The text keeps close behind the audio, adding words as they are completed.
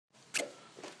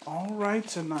All right,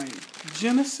 tonight,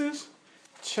 Genesis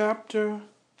chapter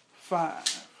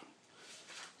 5.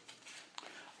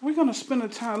 We're going to spend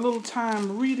a little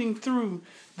time reading through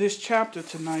this chapter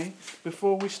tonight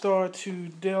before we start to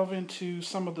delve into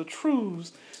some of the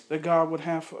truths that God would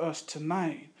have for us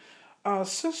tonight.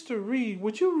 Sister Reed,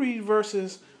 would you read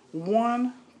verses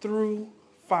 1 through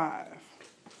 5?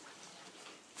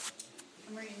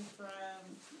 I'm reading from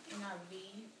NIV.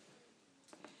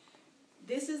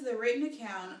 This is the written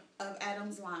account of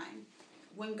Adam's line.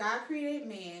 When God created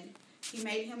man, he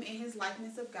made him in his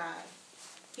likeness of God.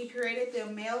 He created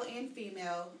them male and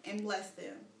female and blessed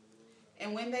them.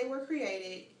 And when they were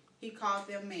created, he called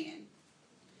them man.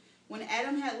 When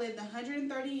Adam had lived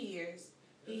 130 years,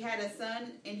 he had a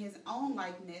son in his own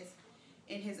likeness,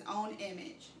 in his own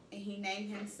image, and he named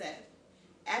him Seth.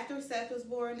 After Seth was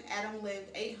born, Adam lived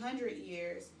 800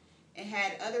 years and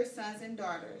had other sons and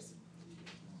daughters.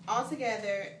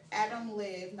 Altogether, Adam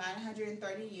lived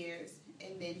 930 years,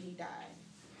 and then he died.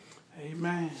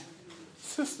 Amen.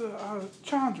 Sister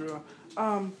Chandra,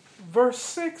 verse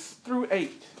 6 through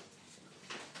 8.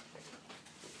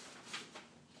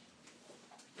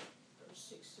 Verse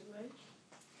 6 through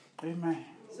 8. Amen.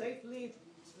 Seth lived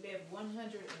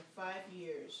 105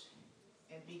 years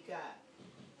and begot.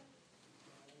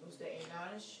 Was that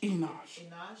Enosh?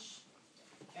 Enosh.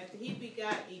 After he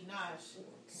begot Enosh,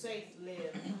 Seth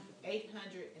lived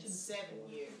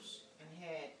 807 years and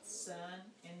had son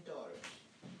and daughters.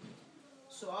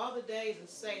 So all the days of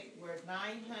Seth were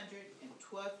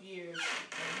 912 years,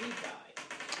 and he died.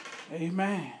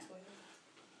 Amen.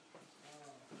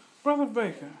 Brother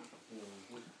Baker,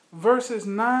 verses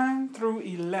 9 through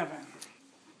 11.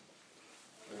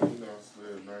 And Enos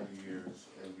lived 90 years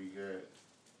and begat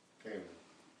Canaan.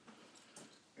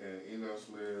 And Enos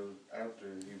lived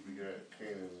after he begat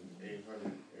Canaan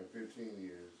 815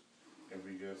 years and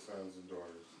begat sons and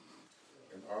daughters.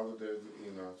 And all the days of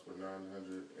Enos were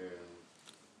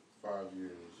 905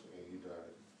 years, and he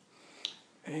died.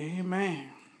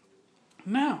 Amen.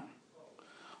 Now,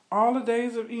 all the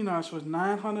days of Enos was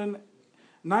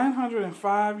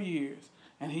 905 years,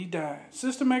 and he died.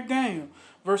 Sister McDaniel,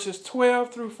 verses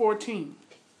 12 through 14.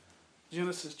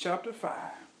 Genesis chapter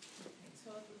 5.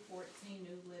 12 through 14,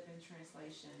 New Living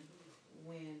Translation.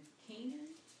 When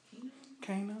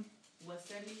Canaan. was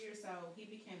 70 years old, he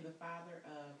became the father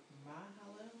of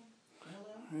Mahalalel.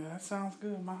 Yeah, that sounds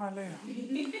good. Mahalel.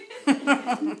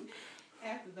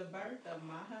 After the birth of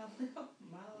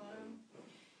Mahalalel,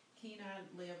 Kenan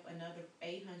lived another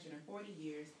 840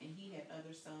 years, and he had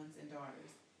other sons and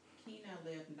daughters. Kenan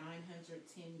lived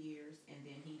 910 years, and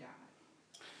then he died.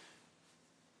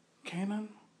 Canaan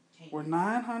were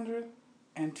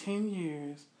 910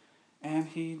 years, and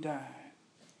he died.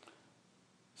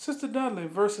 Sister Dudley,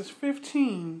 verses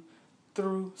 15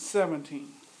 through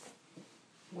 17.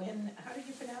 How do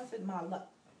you pronounce it? Mahalalel.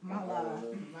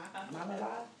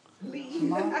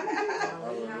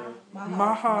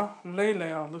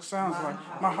 Sounds like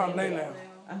Mahalalel.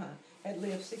 Had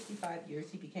lived 65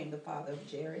 years. He became the father of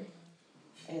Jared.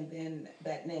 And then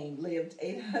that name lived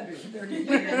 830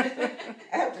 years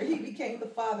after he became the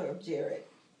father of Jared.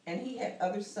 And he had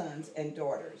other sons and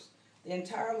daughters. The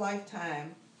entire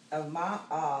lifetime of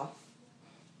Mahalalel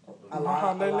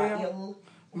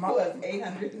was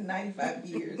 895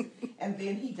 years, and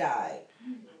then he died.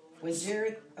 When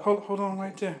Jared... Hold on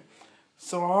right there.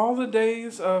 So all the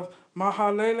days of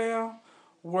Mahalalel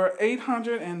were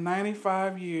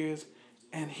 895 years,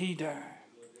 and he died.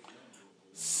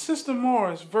 Sister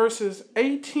Morris, verses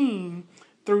 18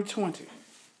 through 20.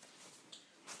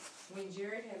 When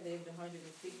Jared had lived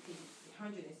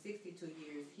 162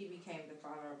 years, he became the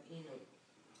father of Enoch.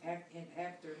 And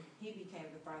after he became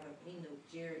the father of Enoch,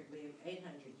 Jared lived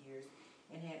 800 years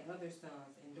and had other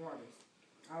sons and daughters.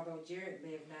 Although Jared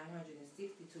lived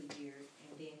 962 years,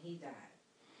 and then he died.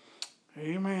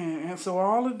 Amen. And so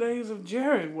all the days of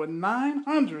Jared were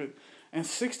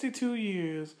 962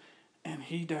 years, and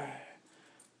he died.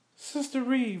 Sister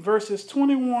Reed, verses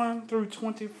 21 through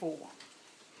 24.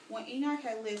 When Enoch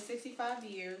had lived 65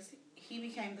 years, he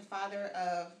became the father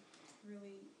of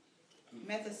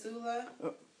Methuselah.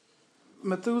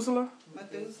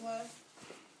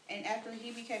 And after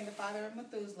he became the father of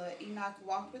Methuselah, Enoch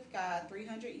walked with God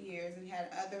 300 years and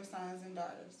had other sons and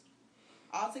daughters.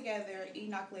 Altogether,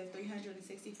 Enoch lived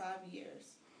 365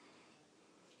 years.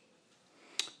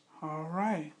 All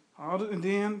right. And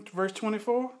then verse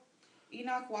 24.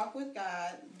 Enoch walked with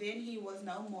God, then he was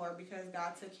no more because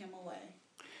God took him away.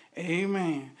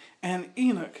 Amen. And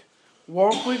Enoch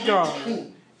walked with God,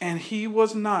 and he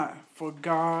was not, for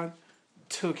God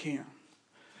took him.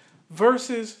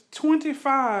 Verses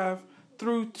 25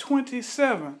 through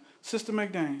 27. Sister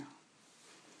McDaniel.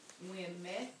 When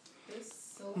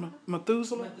Methuselah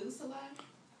Methuselah.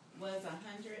 was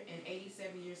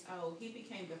 187 years old, he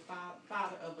became the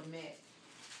father of Lamech.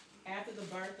 After the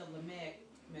birth of Lamech,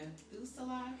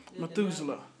 Methuselah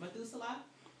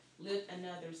lived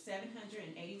another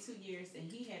 782 years,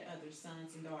 and he had other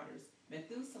sons and daughters.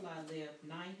 Methuselah lived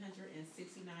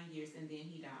 969 years, and then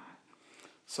he died.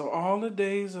 So all the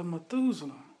days of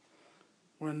Methuselah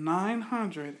were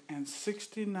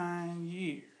 969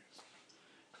 years,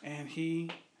 and he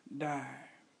died.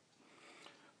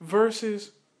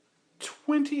 Verses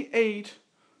 28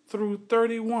 through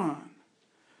 31.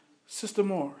 Sister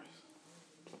Morris.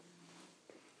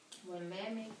 When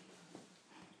Lamech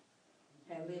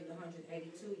had lived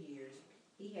 182 years,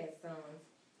 he had sons.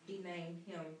 He named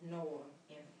him Noah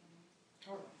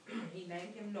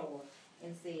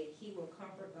and said, "He will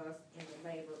comfort us in the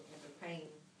labor and the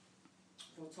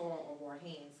painful toil of our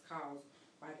hands caused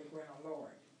by the ground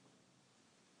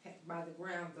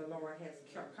the Lord has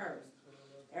cursed."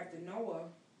 After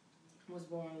Noah was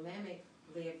born, Lamech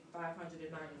lived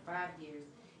 595 years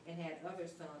and had other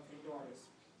sons and daughters.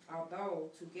 Although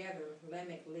together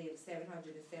Lamech lived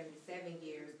 777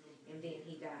 years, and then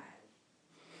he died.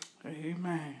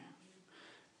 Amen.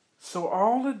 So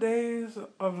all the days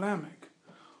of Lamech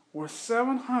were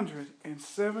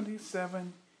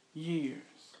 777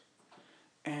 years,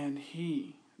 and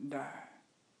he died.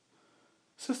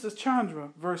 Sister Chandra,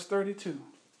 verse 32.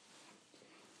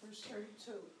 Verse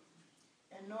 32.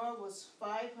 And Noah was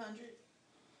 500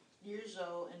 years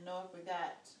old, and Noah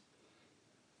begot,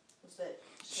 what's that?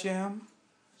 Shem,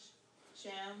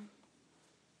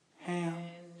 Ham, and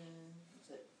what's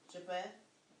it? Japheth?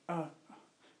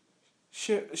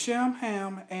 Shem,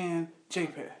 Ham, and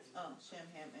Japheth. Oh, Shem,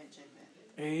 Ham, and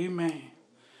Japheth. Amen.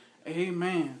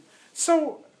 Amen.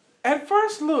 So, at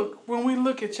first look, when we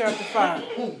look at chapter 5,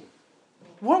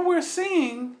 what we're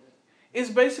seeing is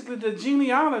basically the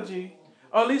genealogy,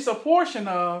 or at least a portion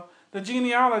of the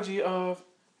genealogy of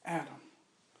Adam.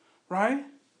 Right?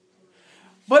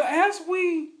 But as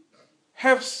we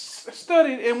have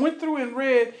studied and went through and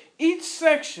read each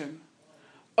section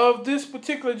of this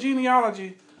particular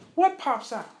genealogy, what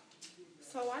pops out?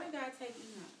 So why did God take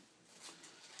Enoch?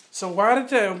 So why did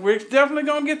that? We're definitely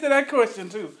going to get to that question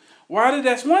too.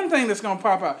 That's one thing that's going to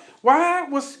pop out. Why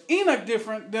was Enoch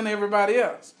different than everybody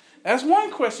else? That's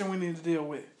one question we need to deal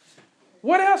with.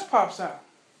 What else pops out?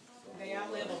 They all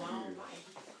live a long life.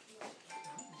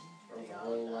 A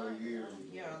whole lot of years.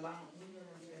 Yeah, long.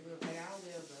 They all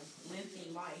live a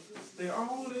lengthy life. They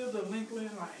all live the lengthy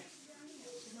life.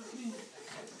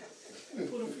 Let me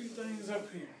put a few things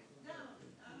up here.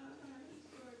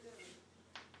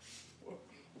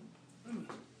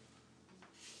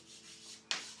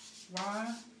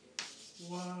 Why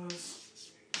was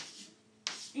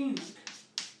Enoch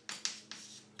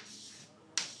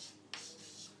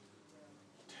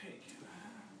taken?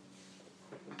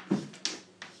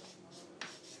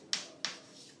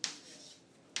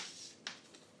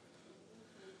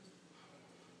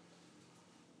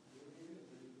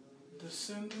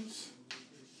 Descendants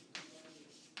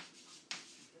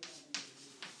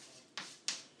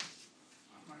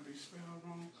I might be spelled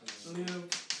wrong.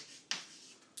 Lived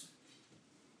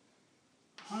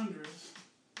hundreds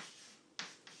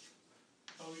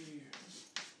of years.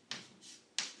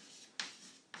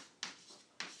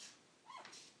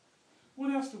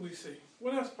 What else do we see?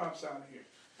 What else pops out of here?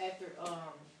 After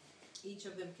each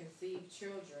of them conceived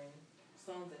children,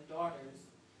 sons and daughters,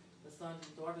 the sons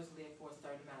and daughters lived for a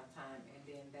certain amount of time, and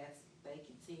then they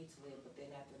continued to live, but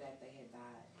then after that they had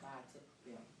died. God took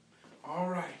them. All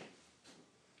right.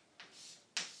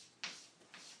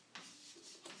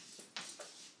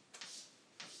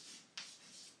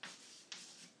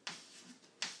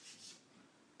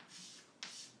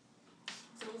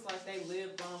 So it was like they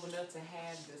lived long enough to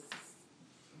have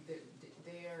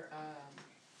their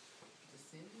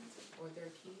descendants or their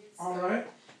kids. All right.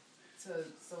 So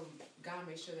God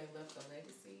made sure they left a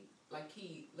legacy. Like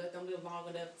He let them live long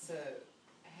enough to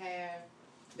have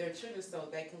their children, so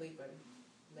they can leave a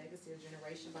legacy or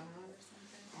generation behind or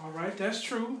something. All right, that's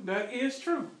true. That is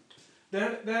true.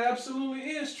 That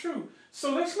absolutely is true.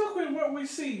 So let's look at what we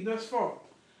see thus far.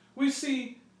 We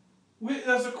see,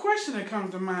 there's a question that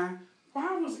comes to mind.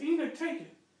 Why was Enoch taken?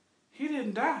 He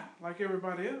didn't die like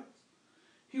everybody else.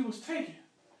 He was taken.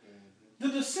 The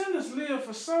descendants lived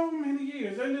for so many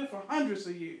years. They lived for hundreds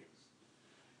of years.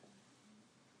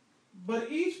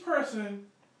 But each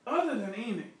person, other than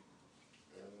Enoch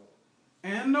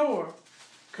and Noah,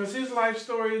 because his life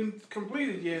story isn't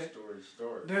completed yet.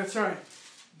 Story. That's right.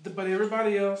 But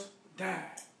everybody else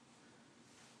died.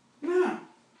 Now,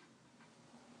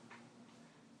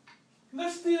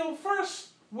 let's deal first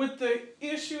with the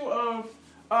issue of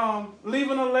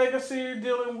leaving a legacy,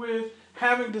 dealing with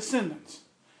having descendants.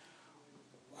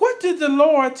 What did the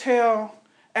Lord tell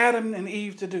Adam and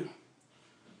Eve to do?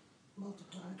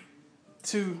 Multiply.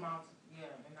 To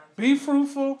be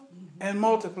fruitful and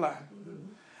multiply.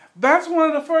 That's one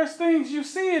of the first things you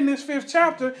see in this 5th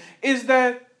chapter is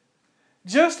that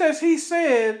just as he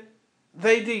said,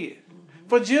 they did.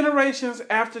 For generations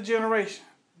after generation.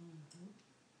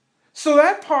 So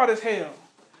that part is held.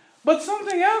 But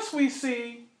something else we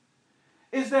see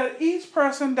is that each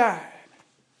person died.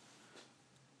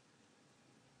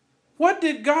 What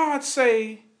did God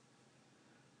say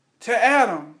to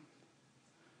Adam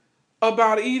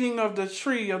about eating of the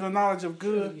tree of the knowledge of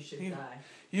good? You should die.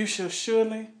 You shall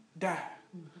surely die.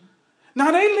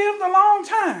 Now they lived a long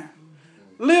time.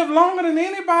 Lived longer than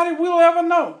anybody we'll ever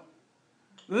know.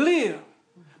 Lived.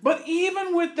 But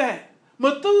even with that,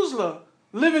 Methuselah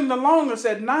living the longest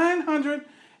at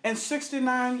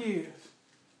 969 years,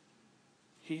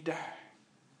 he died.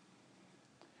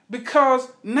 Because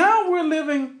now we're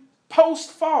living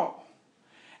post-fall.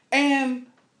 And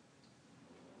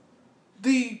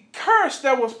the curse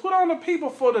that was put on the people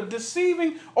for the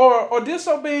deceiving or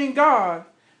disobeying God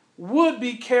would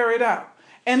be carried out.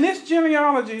 And this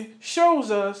genealogy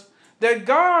shows us that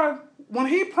God, when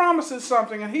he promises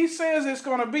something and he says it's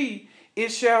going to be, it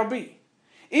shall be.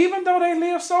 Even though they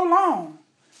lived so long,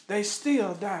 they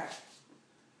still died.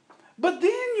 But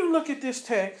then you look at this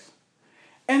text,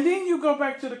 and then you go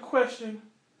back to the question,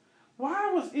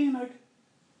 why was Enoch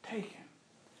taken?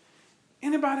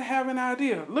 Anybody have an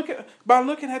idea? By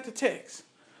looking at the text.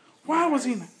 Why was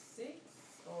Enoch? 6,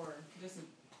 or just,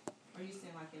 are you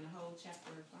saying like in the whole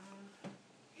chapter 5?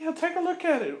 Yeah, take a look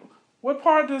at it. What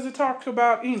part does it talk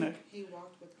about Enoch? He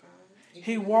walked with God.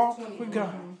 He walked with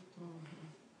God.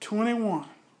 21.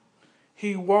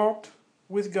 He walked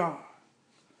with God.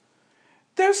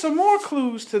 There's some more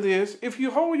clues to this. If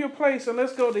you hold your place, and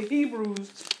let's go to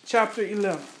Hebrews chapter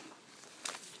 11.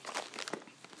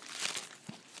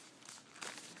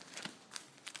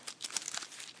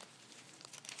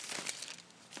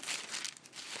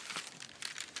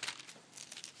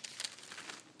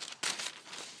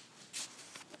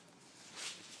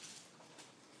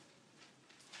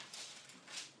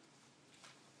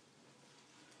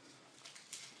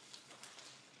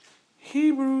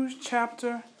 Hebrews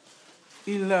chapter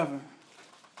 11.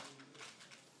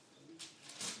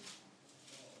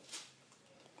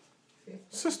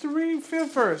 Sister, read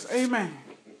 5th verse. Amen.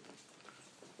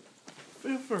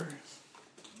 5th verse.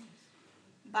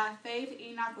 By faith,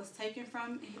 Enoch was taken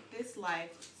from this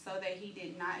life so that he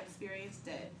did not experience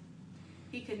death.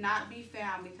 He could not be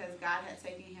found because God had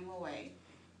taken him away.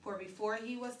 For before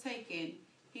he was taken,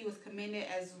 he was commended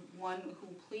as one who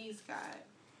pleased God.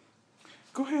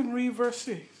 Go ahead and read verse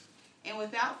 6. And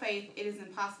without faith, it is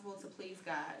impossible to please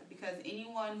God, because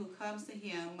anyone who comes to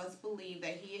him must believe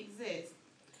that he exists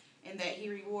and that he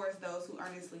rewards those who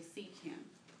earnestly seek him.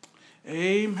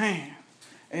 Amen.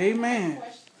 Amen.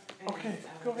 Question. Okay,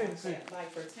 go ahead and say it.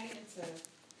 Like pertaining to,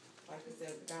 like I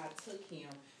said, God took him.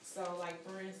 So, like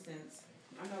for instance,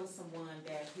 I know someone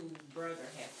whose brother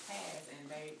had passed, and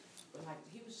they were like,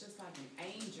 he was just like an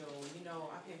angel. You know,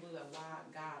 I can't believe why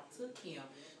God took him.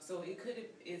 So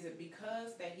is it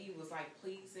because that he was like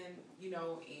pleasing, you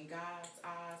know, in God's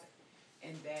eyes,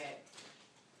 and that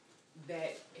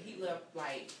he left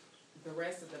like the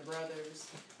rest of the brothers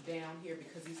down here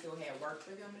because he still had work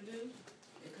for them to do?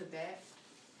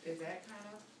 Is that kind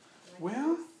of like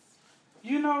Well,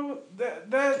 you know,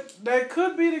 that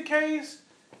could be the case,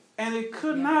 and it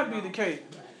could not be the case.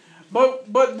 But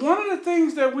one of the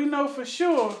things that we know for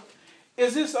sure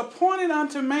is it's appointed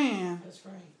unto man That's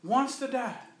right. once to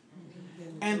die,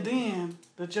 and then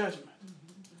the judgment.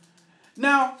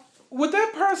 Now, with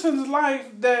that person's life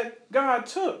that God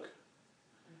took,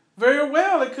 very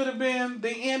well it could have been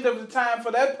the end of the time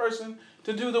for that person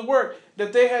to do the work,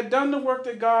 that they had done the work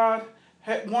that God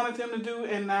had wanted them to do,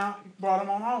 and now he brought them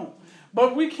on home.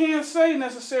 But we can't say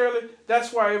necessarily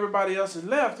that's why everybody else is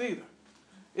left either.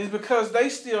 It's because they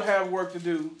still have work to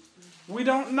do. We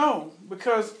don't know,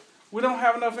 because we don't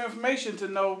have enough information to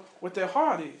know what their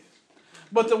heart is.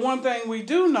 But the one thing we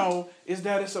do know is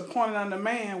that it's appointed unto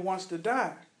man once to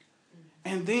die,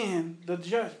 and then the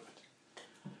judgment.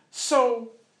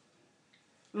 So,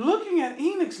 looking at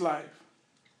Enoch's life,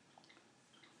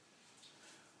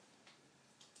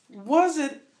 was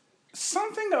it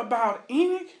something about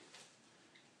Enoch?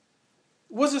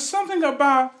 Was it something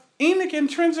about Enoch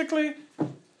intrinsically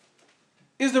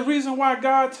is the reason why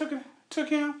God took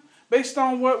him? Based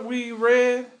on what we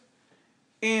read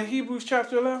in Hebrews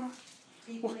chapter 11?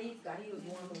 He pleased God. He was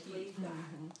one who pleased God.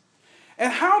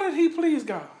 And how did he please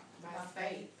God? By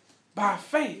faith. By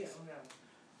faith.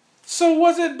 So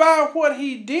was it by what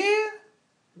he did,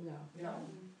 No.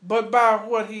 but by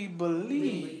what he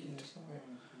believed?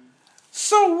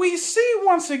 So we see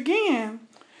once again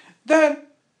that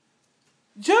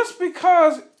just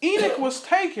because Enoch was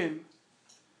taken,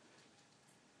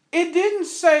 it didn't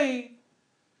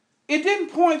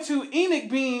point to Enoch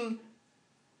being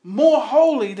more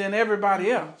holy than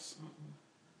everybody else.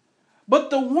 But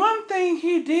the one thing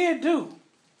he did do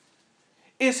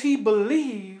is he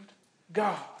believed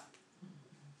God.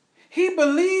 He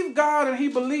believed God and he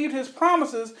believed his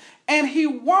promises, and he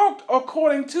walked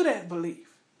according to that belief.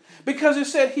 Because it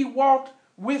said he walked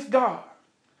with God.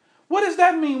 What does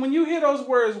that mean? When you hear those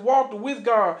words, walked with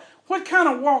God, what kind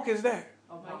of walk is that?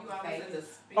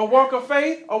 A walk of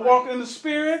faith? A walk in the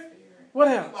Spirit? What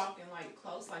else? He walking like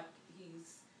close, like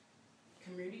he's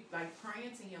like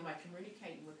praying to him, like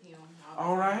communicating with him.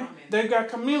 All right. They've got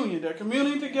communion. They're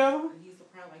communing together. And he's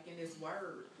probably like in his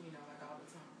word, like all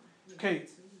the time. Okay.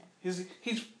 He's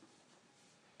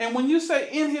and when you say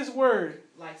in his word,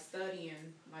 like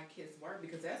studying like his word,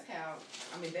 because that's how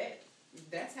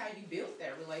that's how you build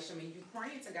that relation. You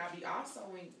praying to God, but also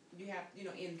you have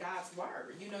in God's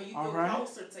word. You All go right.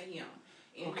 closer to him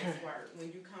in his word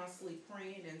when you constantly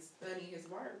praying and studying his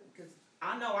word. Because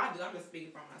I know I do. I'm just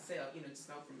speaking for myself. Just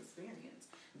know from experience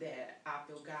that I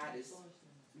feel God is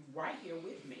right here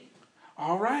with me.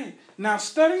 All right. Now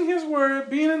studying his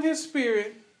word, being in his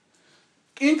spirit,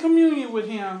 in communion with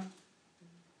him,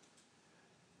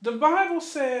 the Bible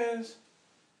says,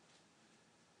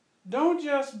 don't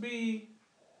just be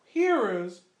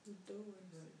hearers,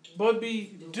 but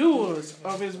be doers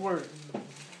of his word.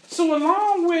 So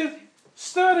along with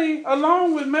study,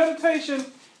 along with meditation,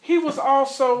 he was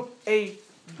also a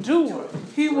doer.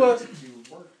 He was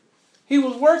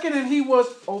working and he was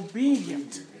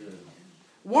obedient.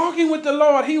 Walking with the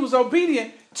Lord, he was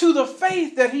obedient to the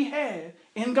faith that he had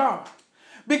in God.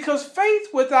 Because faith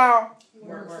without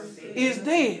works is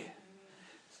dead.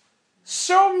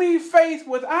 Show me faith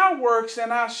without works,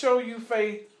 and I'll show you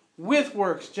faith with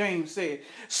works, James said.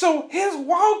 So his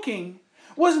walking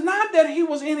was not that he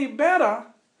was any better,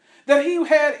 that he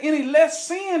had any less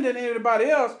sin than anybody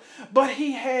else, but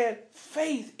he had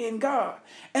faith in God.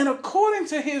 And according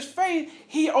to his faith,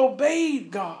 he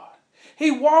obeyed God.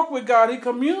 He walked with God. He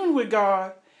communed with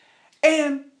God.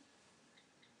 And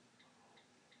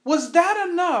was that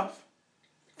enough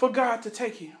for God to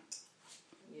take him?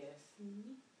 Yes.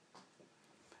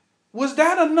 Was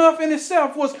that enough in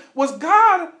itself? Was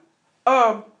God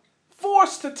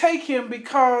forced to take him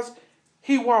because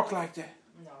he walked like that?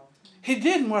 No. He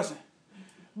didn't, wasn't it?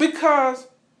 Because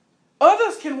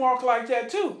others can walk like that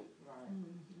too. Right.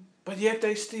 But yet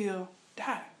they still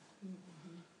die.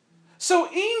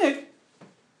 So Enoch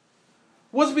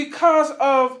was because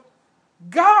of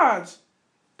God's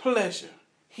pleasure.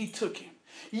 He took him.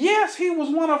 Yes, he was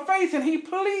one of faith and he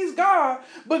pleased God,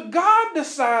 but God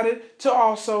decided to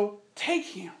also take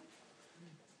him.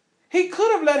 He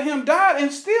could have let him die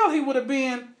and still he would have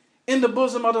been in the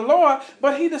bosom of the Lord,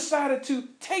 but he decided to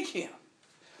take him.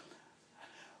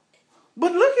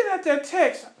 But looking at that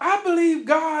text, I believe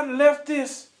God left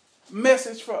this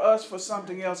message for us for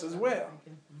something else as well.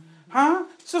 Huh?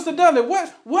 Sister Dudley,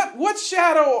 what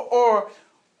shadow or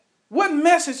what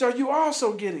message are you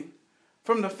also getting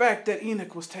from the fact that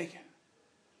Enoch was taken?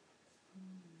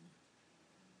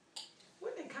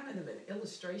 Wasn't it kind of an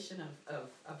illustration of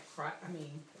Christ?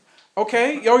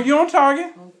 Okay, you're on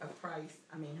target. Of Christ.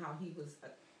 How he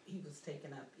was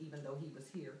taken up, even though he was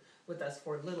here with us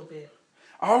for a little bit.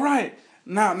 All right.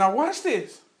 Now watch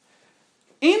this.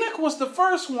 Enoch was the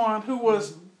first one who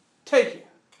was taken.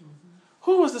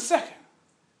 Who was the second?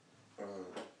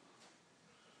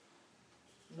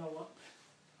 Noah.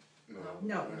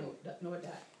 No, it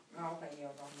died. Oh, okay, yeah,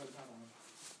 don't look that one.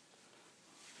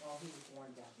 Oh, he was born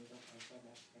down here.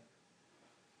 Okay.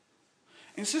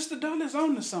 And Sister Dudley's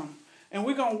on to something. And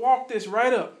we're going to walk this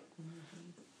right up.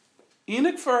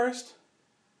 Enoch first.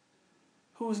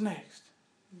 Who's next?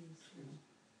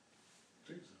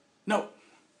 Jesus. No.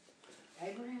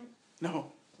 Abraham?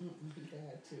 No. He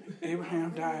died too.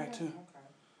 Abraham died too. Okay.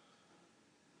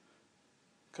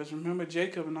 Because remember,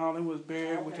 Jacob and all them was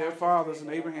buried with their fathers,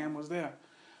 and Abraham was there.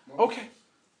 Okay.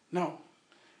 No.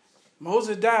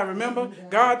 Moses died. Remember,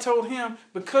 God told him,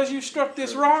 because you struck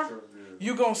this rock,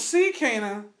 you're going to see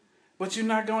Canaan, but you're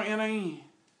not going to enter in.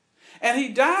 And he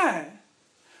died.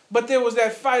 But there was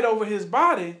that fight over his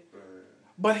body,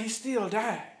 but he still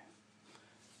died.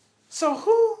 So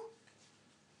who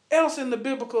else in the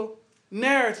biblical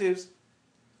narratives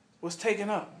was taken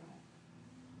up.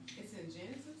 It's in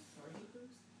Genesis or Hebrews?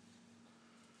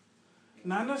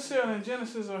 Not necessarily in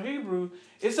Genesis or Hebrew.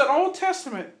 It's an Old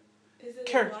Testament Is it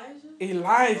character. Elijah?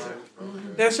 Elijah. Okay.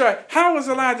 That's right. How was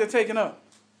Elijah taken up?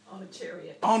 On a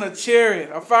chariot. On a chariot,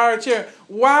 a fire chariot.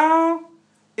 While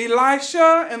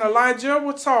Elisha and Elijah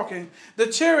were talking, the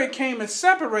chariot came and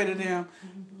separated them,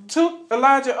 took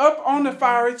Elijah up on the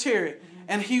fiery chariot,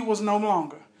 and he was no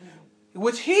longer.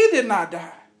 Which he did not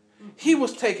die. He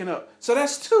was taken up. So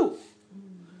that's two.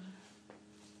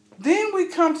 Then we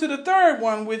come to the third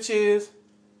one, which is,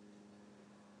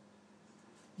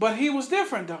 but he was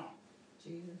different though.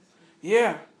 Jesus.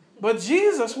 Yeah. But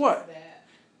Jesus what? That.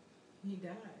 He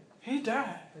died. He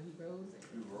died. But he rose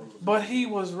again. But he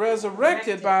was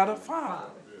resurrected by the Father.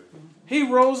 He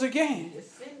rose again. He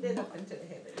ascended up into the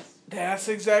heavens. That's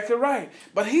exactly right.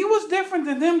 But he was different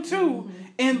than them too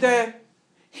in that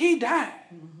he died.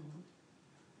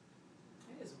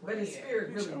 That is But his red. spirit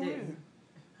really Sure didn't.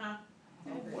 Huh?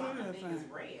 That What wine is thing that? is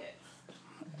red.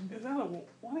 Is that a,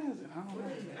 what is it? I don't know.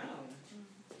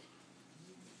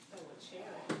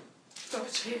 So a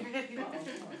cherry.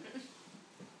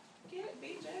 Get it,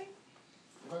 BJ.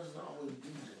 Why does it always be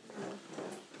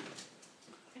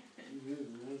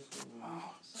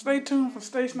Stay tuned for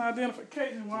station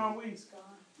identification while we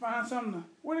find something to,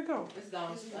 where'd it go? It's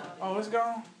gone. Oh, it's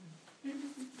gone?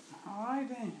 All right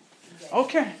then.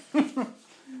 Okay.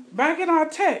 Back in our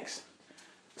text.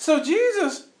 So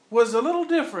Jesus was a little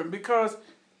different because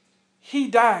he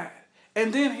died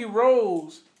and then he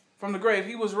rose from the grave.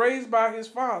 He was raised by his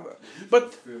Father.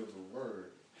 But fulfills the word.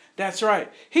 that's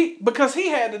right. Because he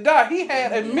had to die. He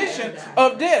had a mission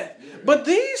of death. But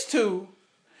these two,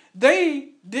 they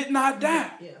did not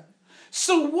die. Yeah.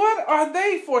 So what are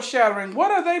they foreshadowing?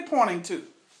 What are they pointing to?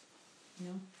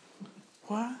 Yeah.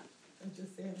 What? I'm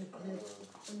just saying that they're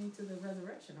pointing to the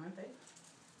resurrection, aren't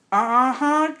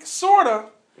they? Sorta.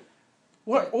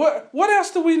 What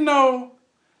else do we know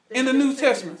They in the just New ascended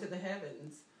Testament? into the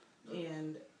heavens,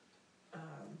 and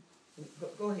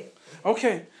go ahead.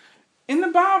 Okay. In the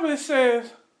Bible it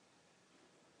says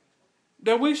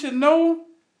that we should know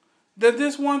that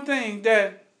this one thing,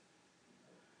 that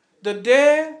the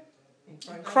dead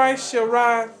And Christ shall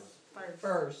rise,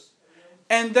 first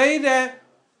and they that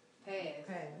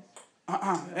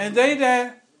Pass. and they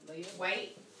that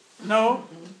Wait. no,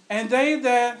 and they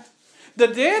that the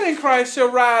dead in Christ shall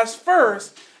rise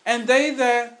first, and they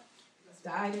that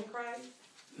died in Christ.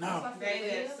 no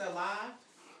They that's alive.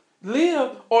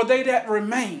 live, or they that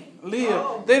remain live.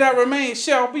 Oh. They that remain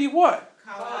shall be what?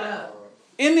 Caught up.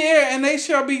 In the air, and they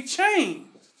shall be changed.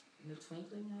 In the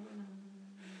twinkling of an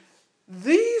eye.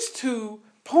 These two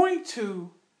point to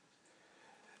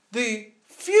the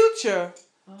future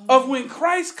of when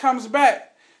Christ comes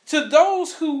back to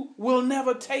those who will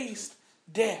never taste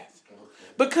death.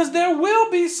 Because there will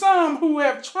be some who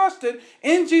have trusted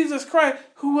in Jesus Christ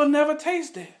who will never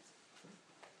taste death.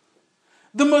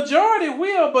 The majority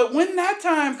will, but when that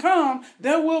time comes,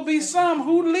 there will be some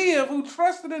who live, who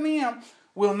trusted in him,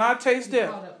 will not taste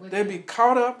death. They'll be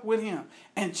caught up with him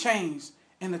and changed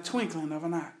in the twinkling of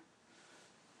an eye.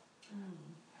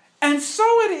 And so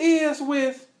it is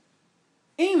with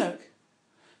Enoch.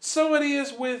 So it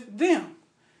is with them.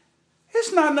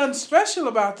 It's not nothing special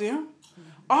about them.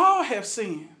 All have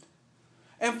sinned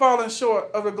and fallen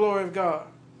short of the glory of God.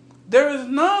 There is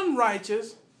none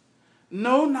righteous,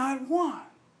 no, not one.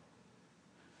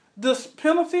 The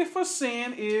penalty for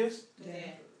sin is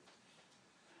Death.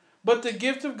 but the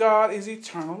gift of God is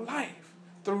eternal life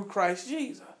through Christ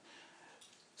Jesus.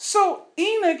 So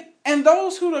Enoch and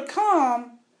those who to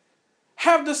come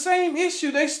have the same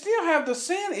issue. They still have the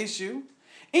sin issue.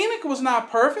 Enoch was not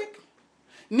perfect.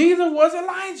 Neither was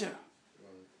Elijah.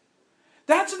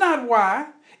 That's not why.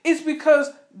 It's because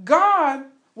God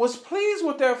was pleased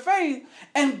with their faith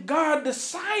and God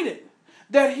decided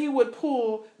that he would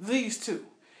pull these two.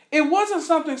 It wasn't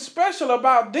something special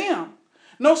about them.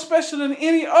 No special than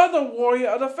any other warrior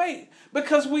of the faith.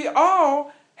 Because we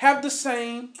all have the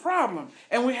same problem.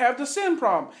 And we have the sin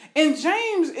problem. In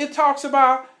James, it talks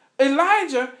about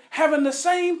Elijah having the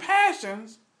same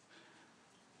passions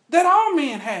that all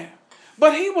men have.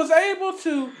 But he was able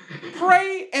to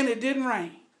pray and it didn't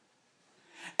rain.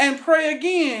 And pray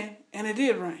again and it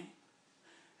did rain.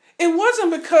 It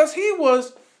wasn't because he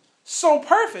was so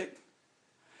perfect,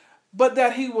 but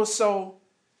that he was so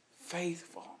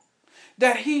faithful.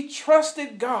 That he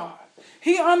trusted God.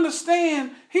 He understood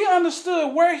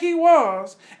where he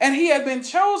was, and he had been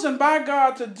chosen by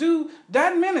God to do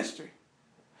that ministry.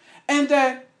 And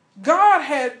that God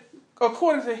had,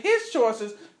 according to his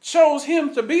choices, chose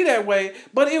him to be that way,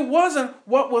 but it wasn't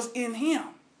what was in him.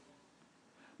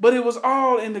 but it was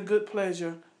all in the good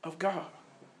pleasure of God.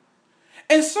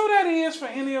 And so that is for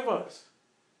any of us.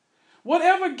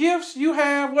 Whatever gifts you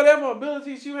have, whatever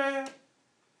abilities you have,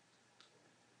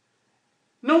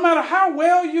 no matter how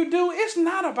well you do, it's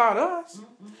not about us.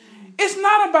 It's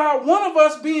not about one of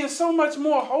us being so much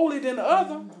more holy than the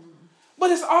other,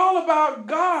 but it's all about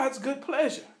God's good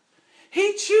pleasure.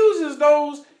 He chooses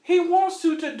those he wants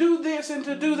to do this and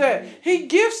to do that. He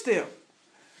gifts them.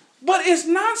 But it's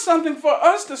not something for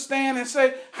us to stand and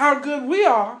say how good we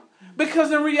are,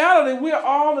 because in reality, we're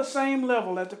all the same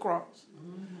level at the cross.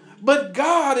 But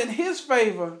God, in his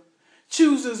favor,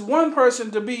 chooses one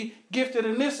person to be gifted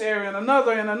in this area and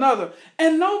another in another.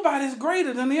 And nobody's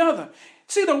greater than the other.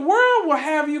 See, the world will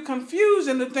have you confused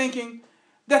into thinking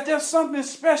that there's something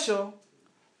special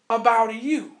about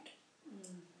you.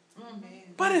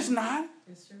 But it's not.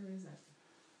 It sure isn't.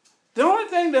 The only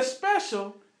thing that's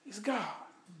special is God.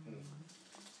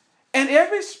 And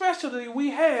every specialty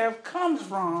we have comes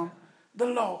from the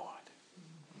Lord.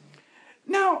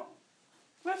 Now,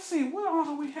 let's see, what all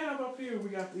do we have up here? We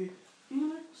got the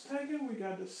Enoch's taken, we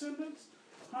got descendants,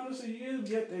 hundreds of years,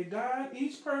 yet they died.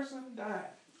 Each person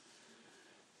died.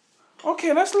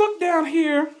 Okay, let's look down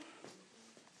here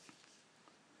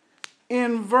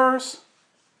in verse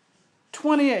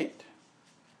 28.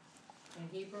 In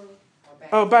Hebrew or back?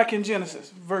 Oh, back in Genesis,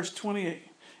 verse 28,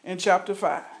 in chapter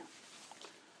 5.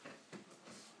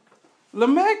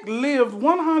 Lamech lived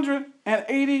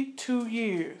 182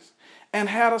 years and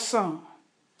had a son.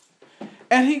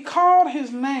 And he called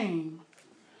his name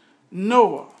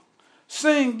Noah,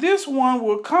 saying, "This one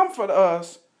will comfort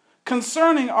us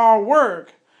concerning our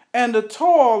work and the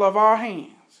toil of our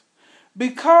hands,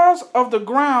 because of the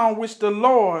ground which the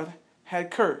Lord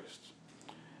had cursed."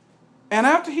 And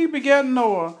after he begat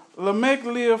Noah, Lamech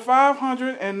lived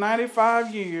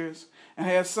 595 years and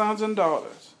had sons and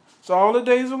daughters. So all the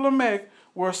days of Lamech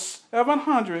were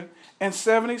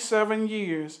 777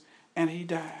 years, and he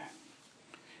died.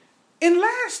 And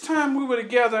last time we were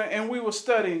together and we were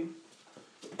studying,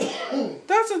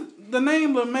 doesn't the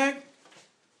name Lamech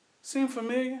seem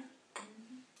familiar?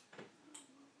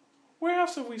 Where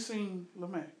else have we seen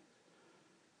Lamech?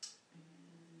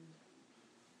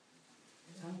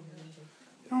 You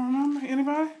don't remember?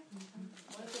 Anybody?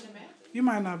 Was it in Matthew? You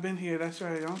might not have been here. That's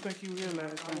right. I don't think you were here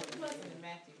last time. It wasn't in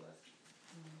Matthew, was it?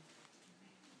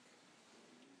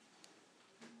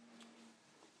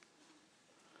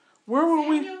 Where were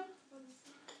we? Samuel?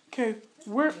 Okay,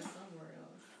 where Somewhere else.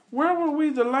 where were we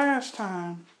the last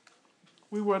time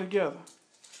we were together?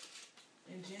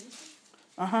 In Genesis?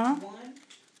 Uh-huh. 1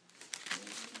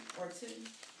 or 2?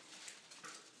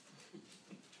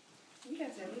 We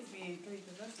have to at least be in 3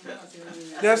 because that's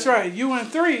something That's right. You in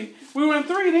 3. We were in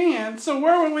 3 then. So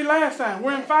where were we last time?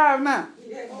 We're in 5 now.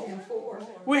 We had to be in 4.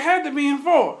 We had to be in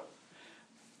 4.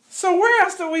 So where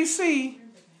else do we see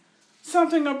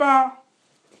something about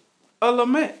a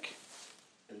Lamech?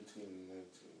 18 and 19.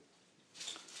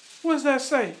 What does that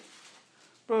say,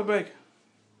 Brother Baker?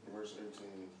 Verse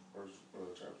 18,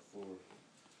 chapter 4.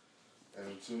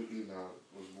 And to Enoch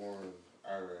was born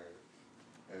Irad,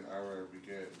 and Irad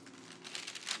begat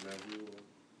Nahulah,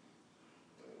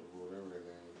 whatever that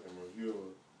name is, and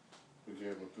Nahulah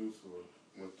begat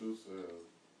Methuselah,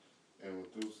 and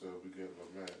Methuselah begat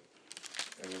Lamech.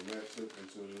 And Lamech took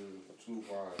unto him 2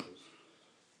 wives.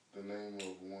 The name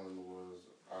of one was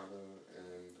Ada,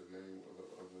 and the name of the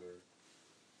other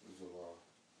Zillah.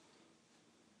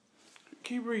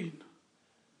 Keep reading.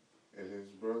 And his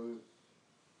brother,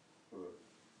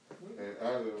 and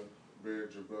Ada bare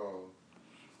Jabal.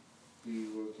 He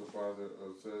was the father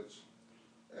of such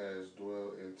as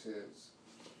dwell in tents,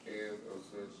 and of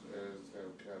such as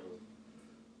have cattle.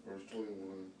 Verse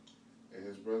 21. And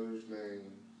his brother's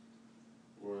name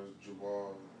was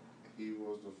Jabal. He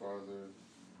was the father.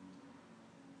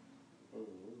 Oh, what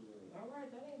was that? All right,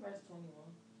 that ain't verse 21.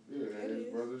 Yeah, and his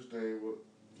brother's name was.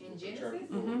 In Genesis? Chapter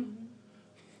 4. Mm-hmm.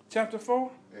 Chapter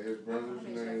 4? And his brother's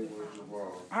name was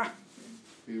Jabal. Ah.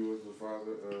 He was the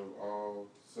father of all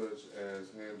such as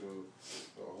handled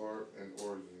the harp and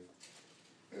organ.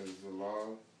 And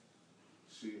Zillah,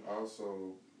 she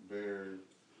also bare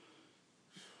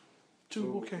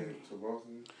Tubal-Cain.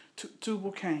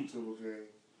 Tubal-Cain,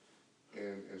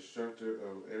 and instructor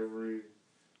of every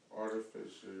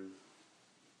artificer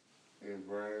in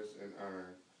brass and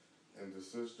iron. And the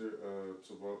sister of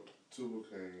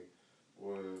Tubal-Cain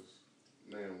was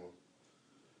Naamah.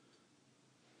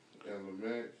 And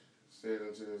Lamech said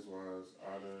unto his wives,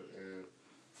 Ada and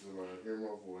Zillah, hear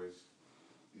my voice,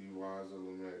 ye wives of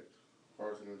Lamech,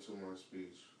 hearken unto my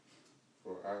speech,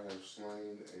 for I have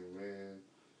slain a man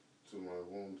to my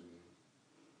wounding.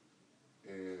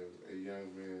 and a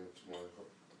young man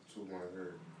to my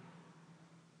hurt.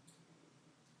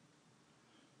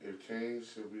 If Cain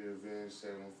shall be avenged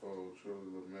sevenfold, truly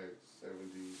Lamech 70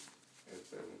 and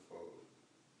sevenfold.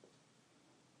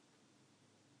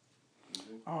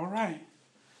 All right.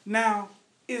 Now,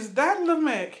 is that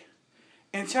Lamech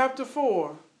in chapter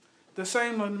 4 the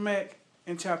same Lamech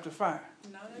in chapter 5?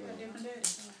 No, they got different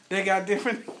daddies. They got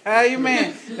different,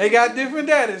 amen. They got different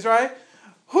daddies, right?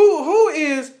 Who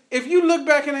is, if you look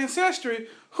back in ancestry,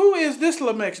 who is this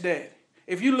Lamech's dad?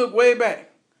 If you look way back.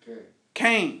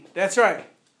 Cain, that's right.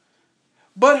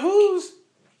 But who's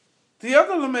the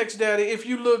other Lamech's daddy if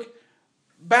you look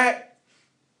back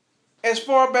as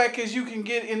far back as you can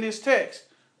get in this text?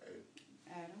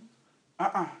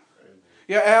 Adam.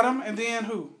 Yeah, Adam, and then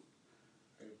who?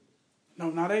 No,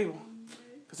 not Abel.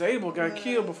 Because Abel got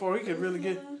killed before he could really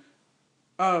get...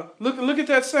 Look at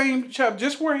that same chapter,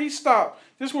 just where he stopped.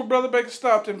 Just where Brother Baker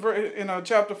stopped in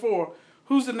chapter 4.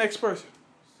 Who's the next person?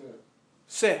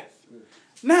 Seth.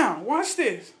 Now, watch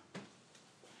this.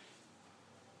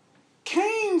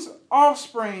 Cain's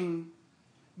offspring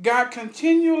got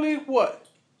continually what?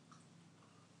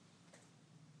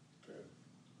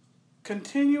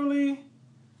 Continually...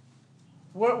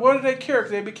 What are their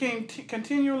characters? They became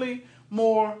continually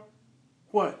more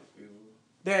what?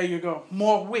 There you go.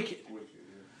 More wicked.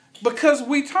 Because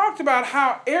we talked about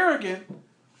how arrogant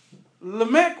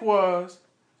Lamech was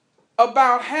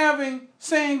about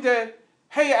saying that,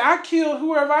 hey, I killed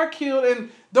whoever I killed, and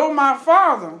though my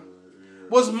father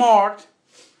was marked,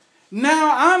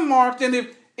 now I'm marked, and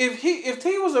if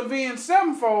he was avenged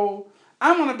sevenfold,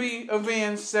 I'm going to be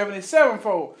avenged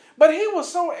 77-fold. But he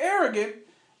was so arrogant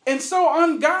and so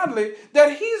ungodly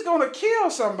that he's going to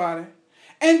kill somebody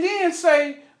and then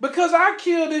say, because I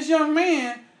killed this young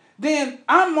man, then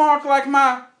I'm marked like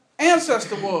my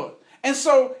ancestor was. And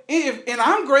so, and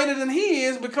I'm greater than he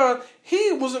is because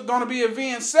he was going to be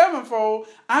avenged sevenfold,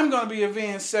 I'm going to be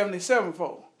avenged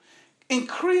 77-fold.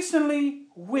 Increasingly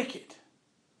wicked.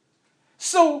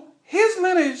 So his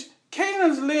lineage,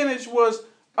 Canaan's lineage was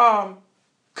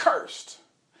cursed.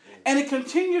 And it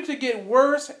continued to get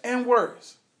worse and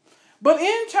worse. But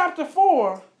in chapter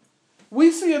 4,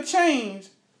 we see a change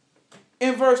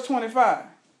in verse 25.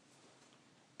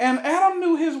 And Adam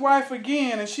knew his wife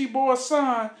again, and she bore a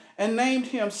son and named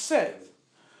him Seth.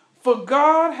 For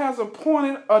God has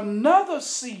appointed another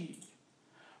seed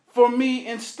for me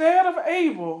instead of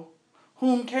Abel,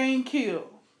 whom Cain killed.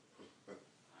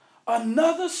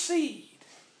 Another seed.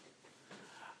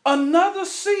 Another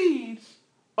seed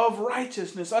of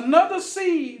righteousness. Another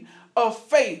seed of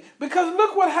faith. Because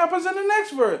look what happens in the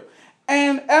next verse.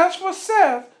 And as for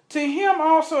Seth, to him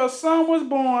also a son was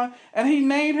born, and he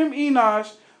named him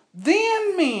Enosh.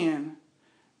 Then men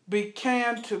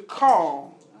began to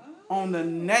call on the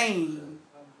name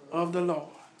of the Lord.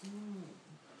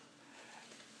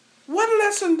 What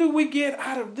lesson do we get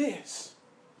out of this?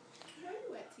 Where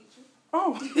you at, teacher?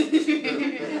 Oh,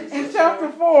 in chapter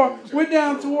 4, we're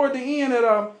down toward the end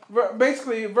at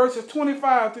basically verses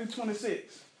 25 through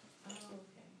 26.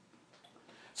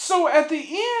 So at the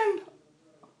end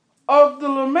of the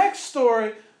Lamech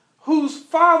story, whose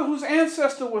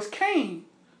ancestor was Cain,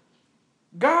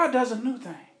 God does a new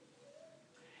thing.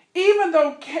 Even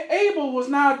though Abel was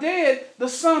now dead, the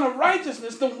son of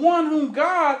righteousness, the one whom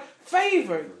God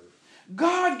favored,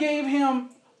 God gave him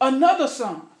another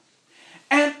son.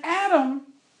 And Adam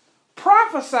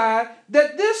prophesied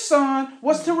that this son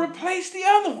was to replace the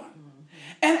other one.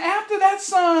 And after that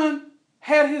son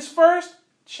had his first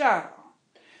child,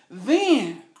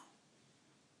 then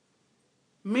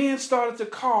men started to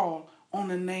call on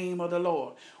the name of the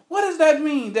Lord. What does that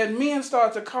mean, that men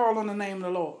start to call on the name of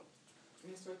the Lord?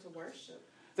 They start to worship.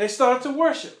 They started to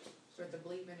worship. Start to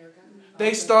believe in their God.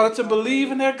 They started to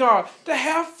believe in their God, to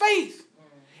have faith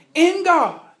in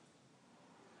God.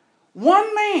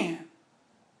 One man,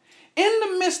 in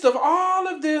the midst of all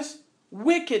of this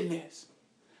wickedness,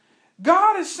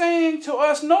 God is saying to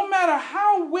us, no matter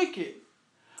how wicked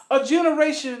a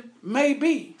generation may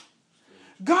be,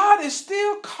 God is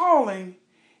still calling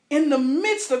in the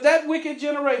midst of that wicked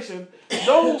generation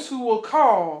those who will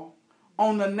call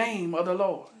on the name of the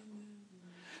Lord.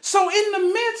 So in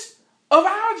the midst of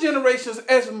our generations,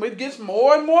 as it gets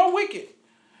more and more wicked,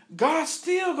 God's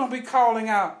still going to be calling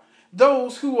out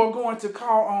those who are going to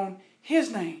call on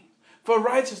his name for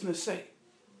righteousness' sake.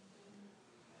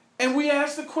 And we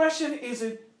ask the question, is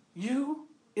it you?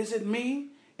 Is it me?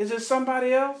 Is it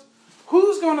somebody else?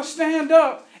 Who's going to stand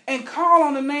up and call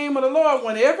on the name of the Lord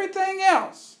when everything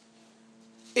else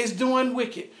is doing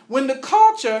wicked? When the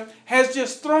culture has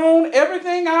just thrown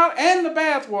everything out and the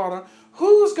bathwater,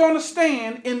 Who's going to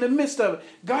stand in the midst of it?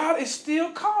 God is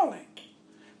still calling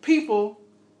people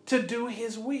to do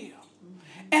his will.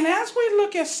 And as we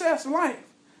look at Seth's life,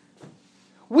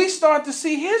 we start to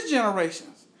see his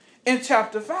generations in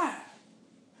chapter 5.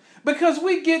 Because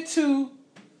we get to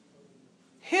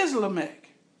his Lamech.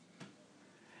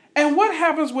 And what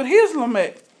happens with his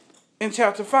Lamech in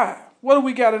chapter 5? What do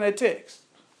we got in that text?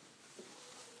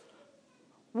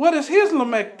 What does his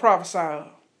Lamech prophesy of?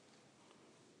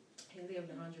 He lived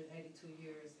 182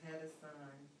 years, had a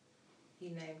son. He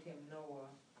named him Noah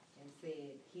and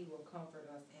said, he will comfort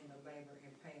us in the labor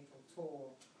and painful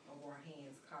toil of our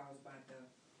hands caused by the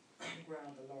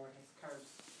ground the Lord has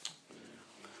cursed.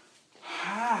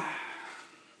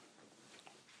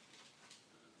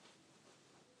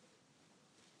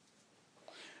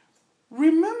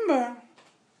 Remember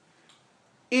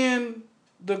in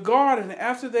the garden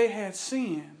after they had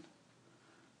sinned,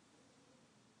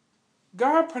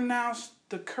 God pronounced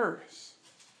the curse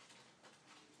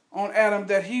on Adam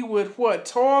that he would what?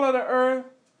 Toil of the earth,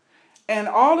 and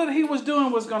all that he was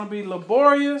doing was going to be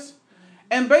laborious,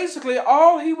 and basically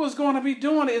all he was going to be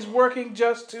doing is working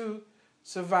just to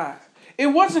survive. It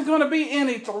wasn't going to be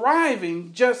any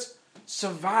thriving, just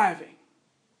surviving.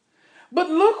 But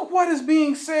look what is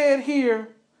being said here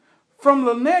from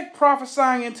Lamech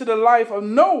prophesying into the life of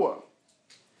Noah.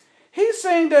 He's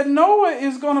saying that Noah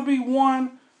is going to be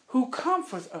one who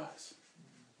comforts us.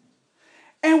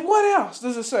 And what else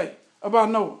does it say about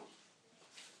Noah?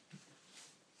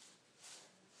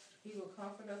 He will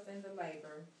comfort us in the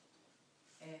labor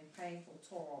and painful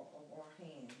toil of our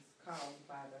hands caused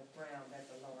by the ground that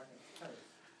the Lord has cursed.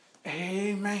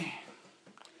 Amen.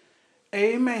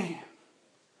 Amen.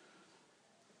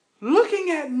 Looking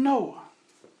at Noah,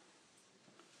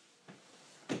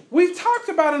 we've talked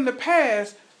about in the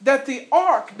past that the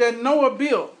ark that Noah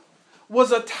built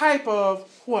was a type of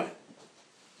what?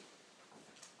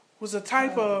 Was a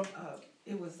type of...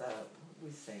 It was, it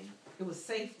was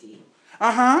safety.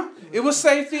 It was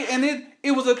safety, and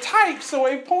it was a type, so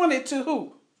it pointed to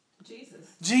who? Jesus.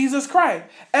 Jesus Christ.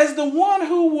 As the one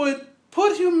who would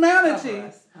put humanity,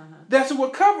 that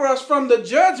would cover us from the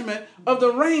judgment of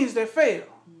the rains that fell.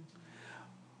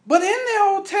 But in the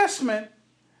Old Testament,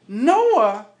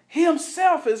 Noah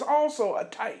himself is also a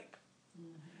type.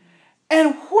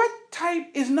 And what type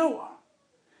is Noah?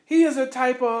 He is a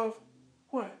type of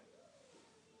what?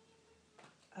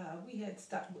 We had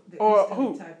stopped. Or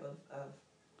who? Type of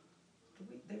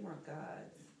they weren't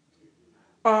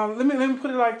gods. Let me put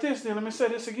it like this then. Let me say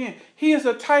this again. He is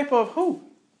a type of who?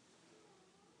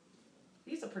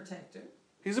 He's a protector.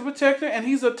 He's a protector, and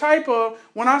he's a type of,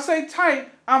 when I say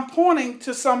type, I'm pointing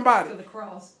to somebody. To the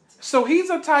cross. So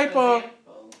he's a type of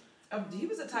He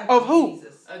was a type of who?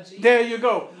 Jesus. There you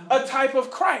go. A type of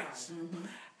Christ.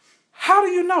 How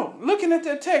do you know? Looking at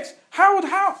that text, how do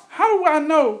I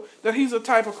know that he's a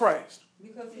type of Christ?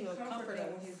 Because he will comfort them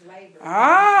in his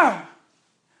labor.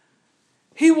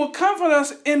 He will comfort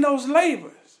us in those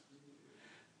labors.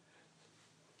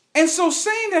 And so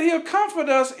saying that he'll comfort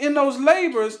us in those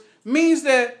labors means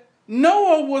that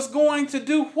Noah was going to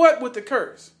do what with the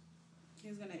curse? He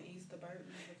was going to ease the burden.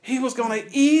 He was going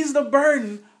to ease the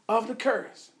burden of the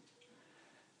curse.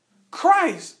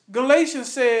 Christ,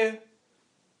 Galatians said,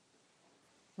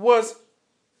 was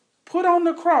put on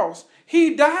the cross.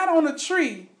 He died on a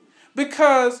tree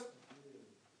because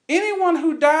anyone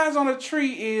who dies on a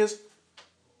tree is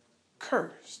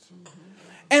cursed.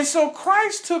 And so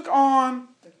Christ took on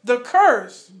the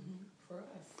curse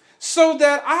so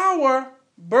that our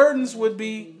burdens would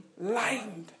be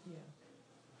lightened.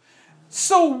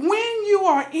 So when you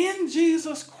are in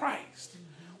Jesus Christ,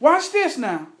 watch this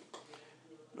now.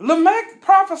 Lamech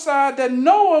prophesied that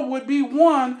Noah would be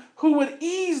one who would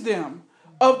ease them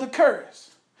of the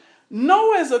curse.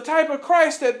 Noah is a type of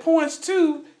Christ that points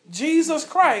to Jesus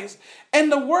Christ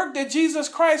and the work that Jesus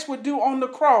Christ would do on the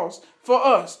cross for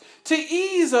us to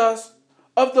ease us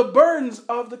of the burdens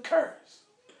of the curse.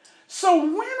 So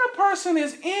when a person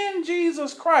is in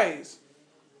Jesus Christ,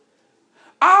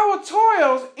 our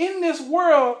toils in this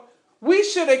world, we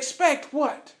should expect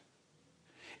what?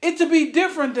 It to be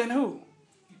different than who?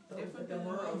 Different than the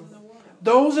world.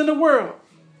 Those in the world.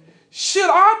 Should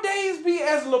our days be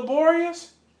as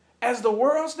laborious as the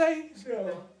world's days?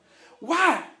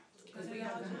 Why? Because we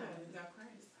got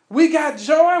Christ. We got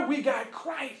joy, we got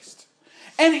Christ.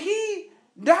 And he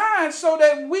died so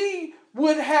that we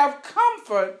would have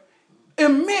comfort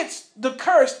amidst the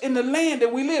curse in the land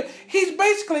that we live. He's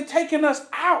basically taking us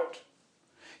out,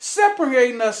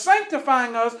 separating us,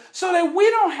 sanctifying us so that we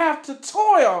don't have to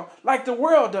toil like the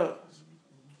world does.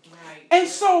 Right. And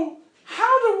so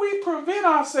how do we prevent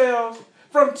ourselves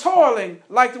from toiling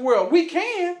like the world. We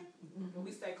can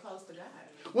We stay close to God.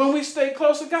 when we stay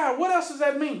close to God. What else does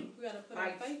that mean? We gotta put our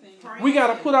faith in Him. Praying We got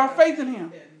to and put our faith in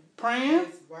Him. and Praying.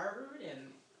 His word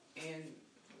and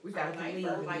We gotta like, believe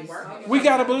in like these working. things. We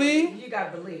got to believe. You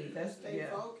gotta believe. That's Stay yeah.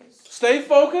 focused. Stay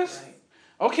focused. Right.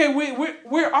 Okay,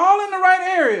 we're all in the right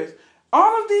areas.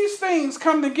 All of these things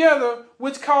come together,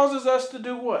 which causes us to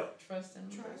do what? Trust in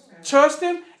Him. Trust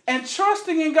Him. And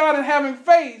trusting in God and having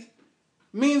faith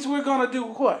means we're going to do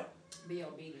what? Be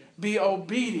obedient. Be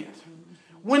obedient.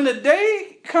 When the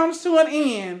day comes to an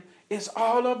end, it's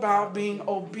all about being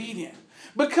obedient.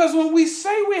 Because when we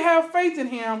say we have faith in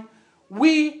Him,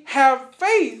 we have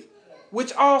faith,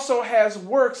 which also has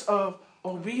works of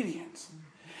obedience.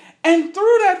 And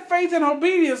through that faith and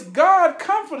obedience, God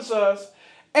comforts us,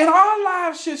 and our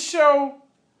lives should show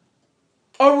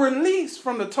a release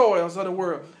from the toils of the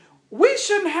world. We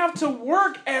shouldn't have to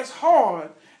work as hard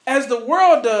as the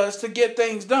world does to get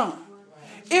things done.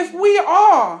 If we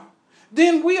are,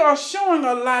 then we are showing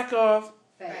a lack of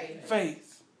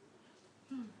faith.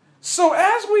 So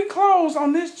as we close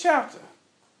on this chapter,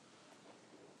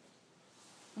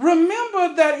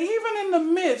 remember that even in the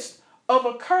midst of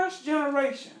a cursed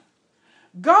generation,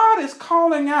 God is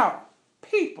calling out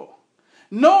people.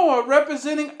 Noah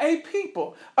representing a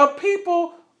people,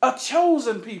 a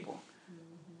chosen people.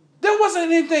 There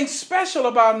wasn't anything special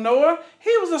about Noah.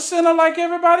 He was a sinner like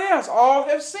everybody else. All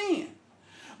have sinned.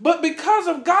 But because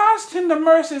of God's tender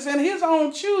mercies and His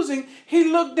own choosing, He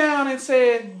looked down and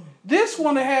said, this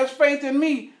one that has faith in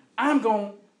me, I'm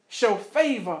going to show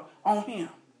favor on him.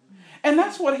 And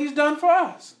that's what He's done for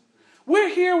us.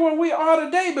 We're here where we are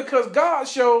today because God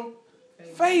showed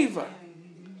favor.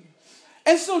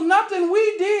 And so nothing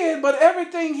we did, but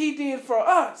everything He did for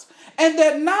us. And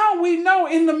that now we know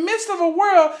in the midst of a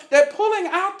world that pulling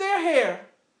out their hair,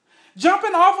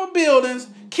 jumping off of buildings,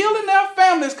 killing their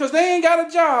families because they ain't got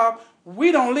a job,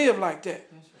 we don't live like that.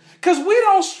 Because we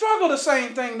don't struggle the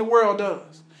same thing the world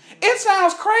does. It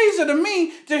sounds crazy to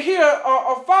me to hear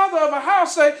a father of a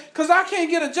house say, because I can't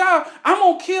get a job, I'm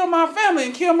going to kill my family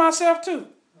and kill myself too.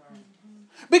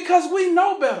 Because we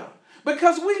know better.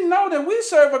 Because we know that we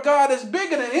serve a God that's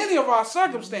bigger than any of our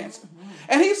circumstances.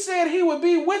 And He said He would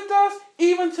be with us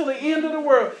even to the end of the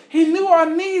world. He knew our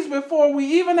needs before we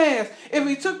even asked. If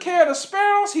He took care of the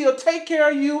sparrows, He'll take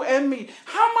care of you and me.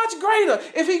 How much greater?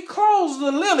 If He clothes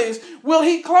the lilies, will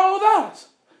He clothe us?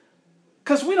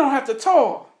 Because we don't have to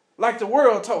toil like the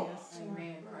world toils.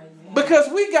 Amen.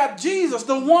 Because we got Jesus,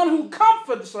 the one who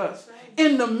comforts us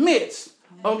in the midst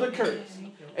of the curse.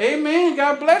 Amen.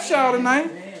 God bless y'all tonight.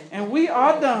 And we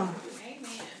are done.